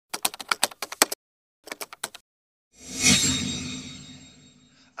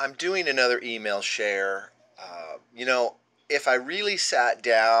I'm doing another email share. If I really sat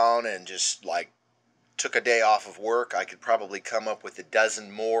down and just took a day off of work, I could probably come up with a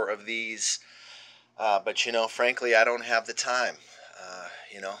dozen more of these. But frankly, I don't have the time.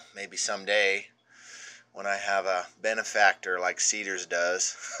 Maybe someday when I have a benefactor like Cedars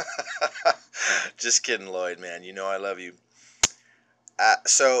does. Just kidding, Lloyd, man. You know I love you.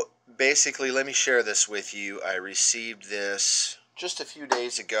 So basically, let me share this with you. I received this just a few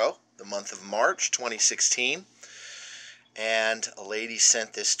days ago, the month of March 2016, and a lady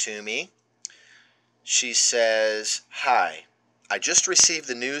sent this to me. She says, "Hi, I just received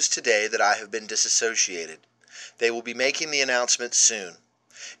the news today that I have been disassociated. They will be making the announcement soon.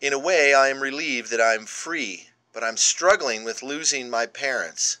 In a way, I am relieved that I am free, but I'm struggling with losing my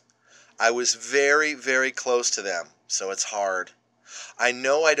parents. I was very, very close to them, so it's hard. I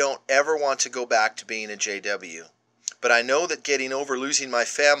know I don't ever want to go back to being a JW, but I know that getting over losing my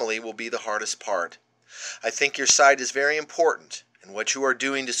family will be the hardest part. I think your site is very important, and what you are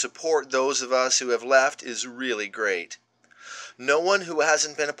doing to support those of us who have left is really great. No one who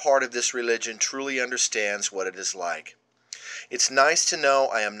hasn't been a part of this religion truly understands what it is like. It's nice to know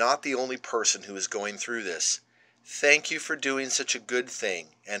I am not the only person who is going through this. Thank you for doing such a good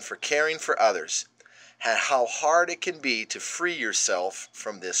thing and for caring for others. How hard it can be to free yourself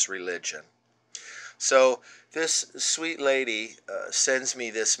from this religion." So this sweet lady sends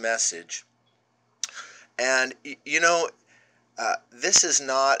me this message. And, this is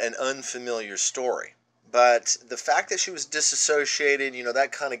not an unfamiliar story. But the fact that she was disassociated,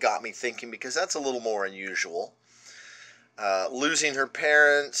 that kind of got me thinking, because that's a little more unusual. Losing her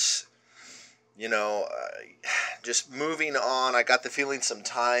parents, just moving on. I got the feeling some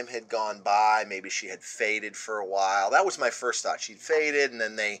time had gone by. Maybe she had faded for a while. That was my first thought. She'd faded, and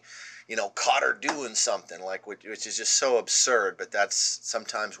then they, caught her doing something, which is just so absurd, but that's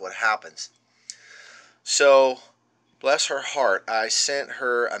sometimes what happens. So, bless her heart, I sent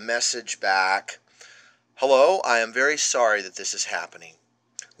her a message back. "Hello, I am very sorry that this is happening.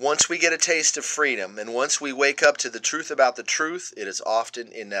 Once we get a taste of freedom, and once we wake up to the truth about the truth, it is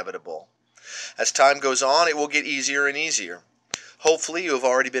often inevitable. As time goes on, it will get easier and easier. Hopefully, you have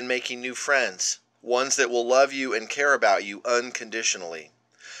already been making new friends, ones that will love you and care about you unconditionally.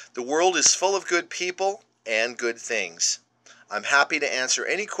 The world is full of good people and good things. I'm happy to answer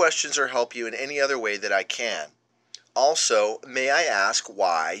any questions or help you in any other way that I can. Also, may I ask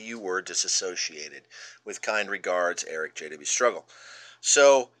why you were disassociated? With kind regards, Eric J.W. Struggle."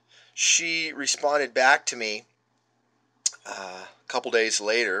 So she responded back to me a couple days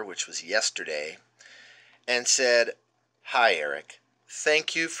later, which was yesterday, and said, "Hi, Eric.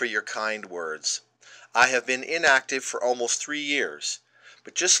 Thank you for your kind words. I have been inactive for almost 3 years,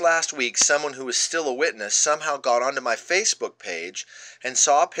 but just last week someone who was still a witness somehow got onto my Facebook page and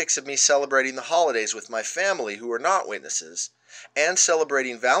saw pics of me celebrating the holidays with my family who are not witnesses, and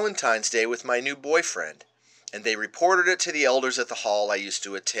celebrating Valentine's Day with my new boyfriend. And they reported it to the elders at the hall I used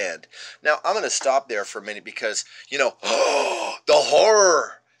to attend." Now, I'm going to stop there for a minute because, the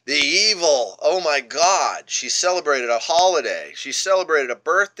horror, the evil, oh my God. She celebrated a holiday. She celebrated a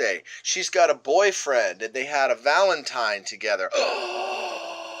birthday. She's got a boyfriend, and they had a Valentine together.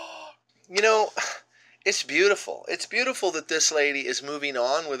 It's beautiful. It's beautiful that this lady is moving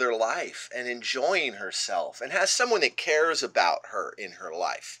on with her life and enjoying herself and has someone that cares about her in her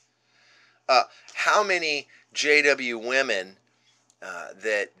life. How many JW women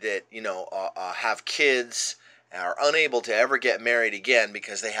that have kids, are unable to ever get married again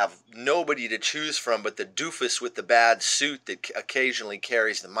because they have nobody to choose from but the doofus with the bad suit that occasionally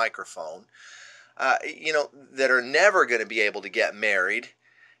carries the microphone, that are never going to be able to get married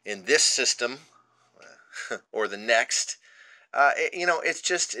in this system or the next. It's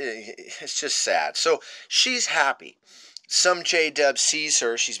just sad. So she's happy. Some J-Dub sees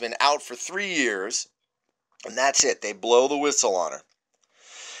her. She's been out for 3 years, and that's it. They blow the whistle on her.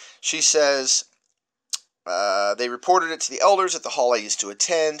 She says, "They reported it to the elders at the hall I used to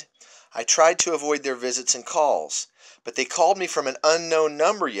attend. I tried to avoid their visits and calls, but they called me from an unknown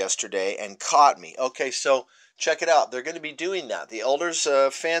number yesterday and caught me." Okay, so check it out. They're going to be doing that. The elders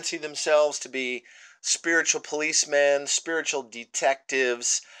fancy themselves to be spiritual policemen, spiritual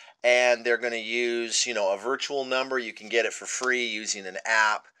detectives, and they're going to use, a virtual number. You can get it for free using an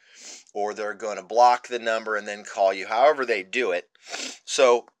app, or they're going to block the number and then call you, however they do it.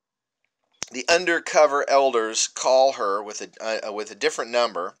 So the undercover elders call her with a different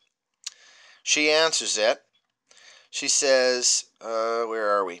number. She answers it. She says, where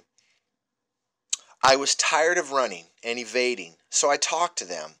are we? "I was tired of running and evading, so I talked to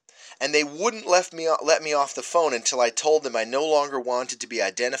them and they wouldn't let me off the phone until I told them I no longer wanted to be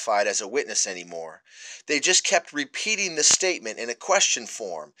identified as a witness anymore. They just kept repeating the statement in a question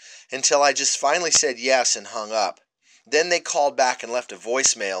form until I just finally said yes and hung up. Then they called back and left a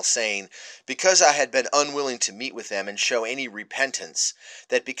voicemail saying, because I had been unwilling to meet with them and show any repentance,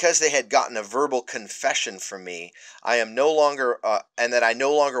 that because they had gotten a verbal confession from me, and that I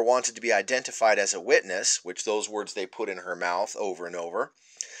no longer wanted to be identified as a witness, which those words they put in her mouth over and over,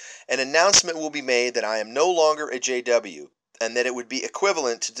 an announcement will be made that I am no longer a JW, and that it would be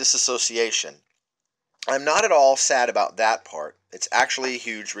equivalent to disassociation. I'm not at all sad about that part. It's actually a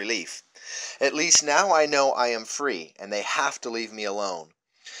huge relief. At least now I know I am free, and they have to leave me alone.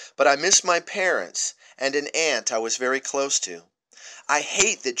 But I miss my parents and an aunt I was very close to. I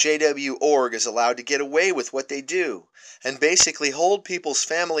hate that JW.org is allowed to get away with what they do, and basically hold people's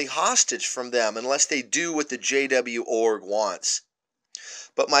family hostage from them unless they do what the JW.org wants.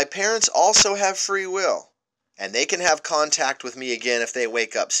 But my parents also have free will, and they can have contact with me again if they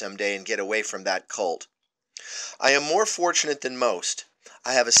wake up someday and get away from that cult. I am more fortunate than most.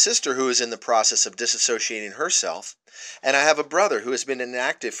 I have a sister who is in the process of disassociating herself, and I have a brother who has been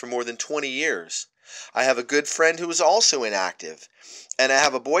inactive for more than 20 years. I have a good friend who is also inactive, and I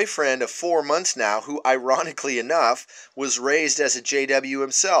have a boyfriend of 4 months now who, ironically enough, was raised as a JW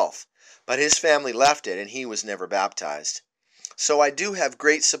himself, but his family left it and he was never baptized. So I do have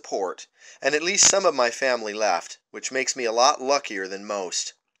great support, and at least some of my family left, which makes me a lot luckier than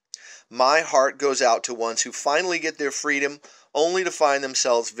most. My heart goes out to ones who finally get their freedom only to find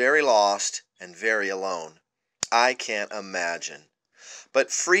themselves very lost and very alone. I can't imagine.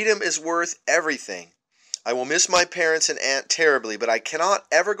 But freedom is worth everything. I will miss my parents and aunt terribly, but I cannot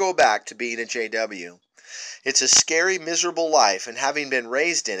ever go back to being a JW. It's a scary, miserable life, and having been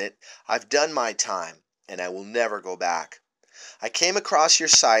raised in it, I've done my time, and I will never go back. I came across your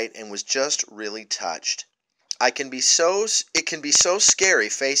site and was just really touched. It can be so scary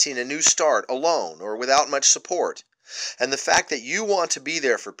facing a new start alone or without much support. And the fact that you want to be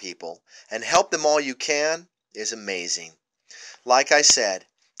there for people and help them all you can is amazing. Like I said,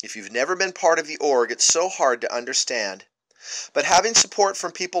 if you've never been part of the org, it's so hard to understand. But having support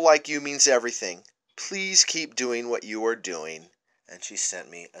from people like you means everything. Please keep doing what you are doing. And she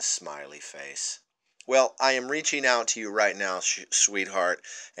sent me a smiley face. Well, I am reaching out to you right now, sweetheart,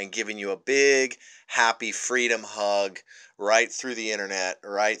 and giving you a big, happy freedom hug right through the internet,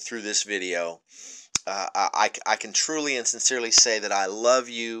 right through this video. I can truly and sincerely say that I love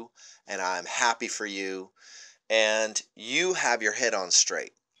you and I'm happy for you, and you have your head on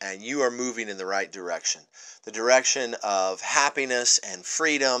straight and you are moving in the right direction, the direction of happiness and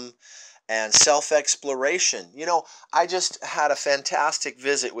freedom and self-exploration. You know, I just had a fantastic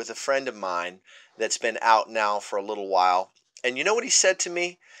visit with a friend of mine that's been out now for a little while, and you know what he said to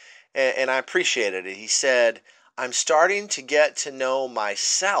me? And I appreciated it. He said, I'm starting to get to know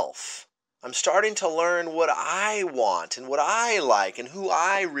myself. I'm starting to learn what I want and what I like and who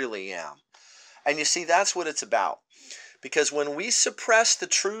I really am. And you see, that's what it's about. Because when we suppress the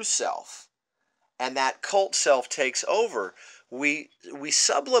true self and that cult self takes over, we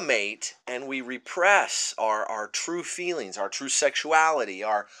sublimate and we repress our true feelings, our true sexuality,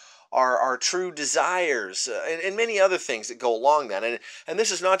 our true desires, and many other things that go along that. And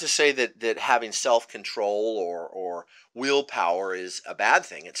this is not to say that having self-control or willpower is a bad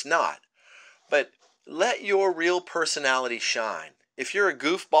thing. It's not. But let your real personality shine. If you're a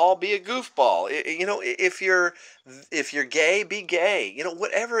goofball, be a goofball. You know, if you're gay, be gay. You know,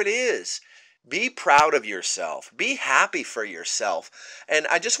 whatever it is, be proud of yourself. Be happy for yourself. And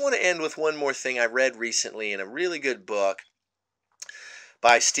I just want to end with one more thing I read recently in a really good book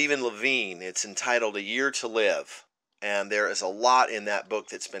by Stephen Levine. It's entitled A Year to Live. And there is a lot in that book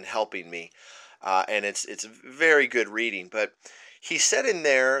that's been helping me. And it's very good reading. But he said in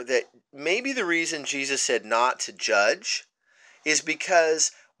there that maybe the reason Jesus said not to judge is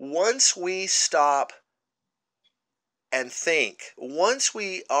because once we stop and think, once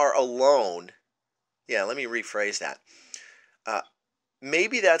we are alone, let me rephrase that.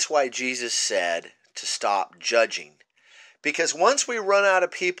 Maybe that's why Jesus said to stop judging. Because once we run out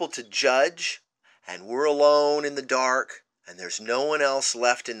of people to judge and we're alone in the dark and there's no one else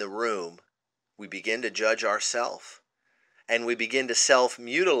left in the room, we begin to judge ourselves. And we begin to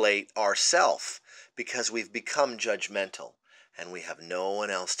self-mutilate ourselves because we've become judgmental and we have no one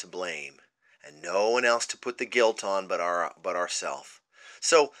else to blame and no one else to put the guilt on but ourselves.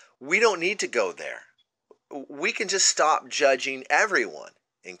 So we don't need to go there. We can just stop judging everyone,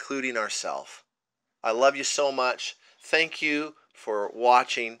 including ourselves. I love you so much. Thank you for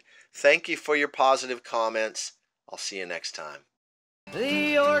watching. Thank you for your positive comments. I'll see you next time.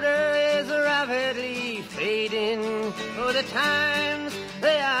 The order for the times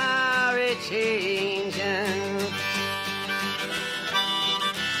they are a-changin'.